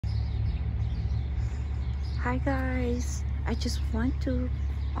Hi guys, I just want to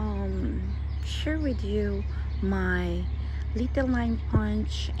share with you my little lime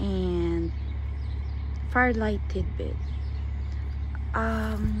punch and firelight tidbit.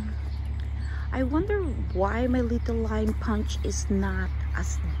 um I wonder why my little lime punch is not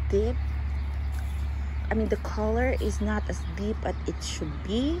as deep. I mean, the color is not as deep as it should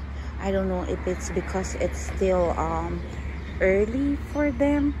be. I don't know if it's because it's still early for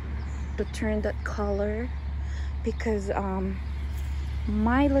them to turn that color, because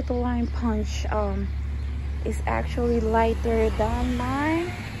my little lime punch is actually lighter than my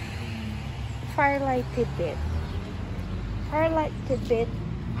firelight tidbit. Firelight tidbit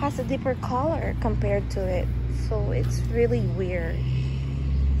has a deeper color compared to it, so it's really weird.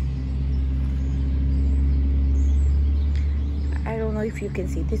 I don't know if you can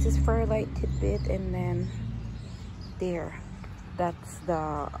see, this is firelight tidbit, and then that's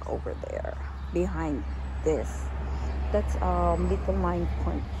the over there behind this, that's little lime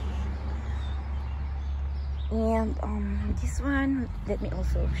punch. And this one, let me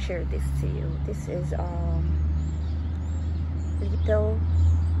also share this to you. This is little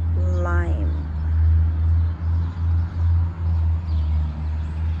lime.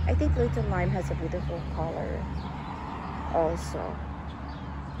 I think little lime has a beautiful color also.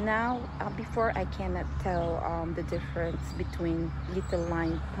 Now before, I cannot tell the difference between little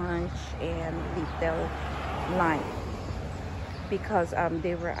lime punch and little lime, because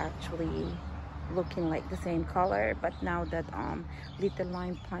they were actually looking like the same color. But now that little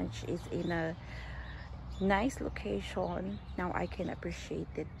lime punch is in a nice location, now I can appreciate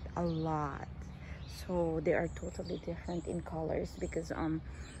it a lot. So they are totally different in colors, because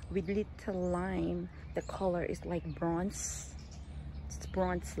with little lime, the color is like bronze. It's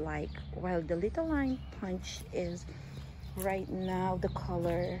bronze like, while the little lime punch is right now, the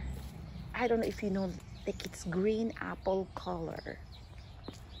color, I don't know if you know, like it's green apple color,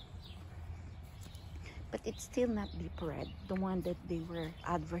 but it's still not deep red, the one that they were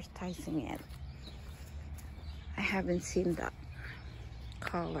advertising it. I haven't seen that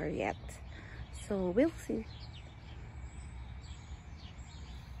color yet, so we'll see.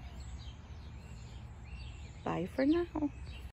 Bye for now.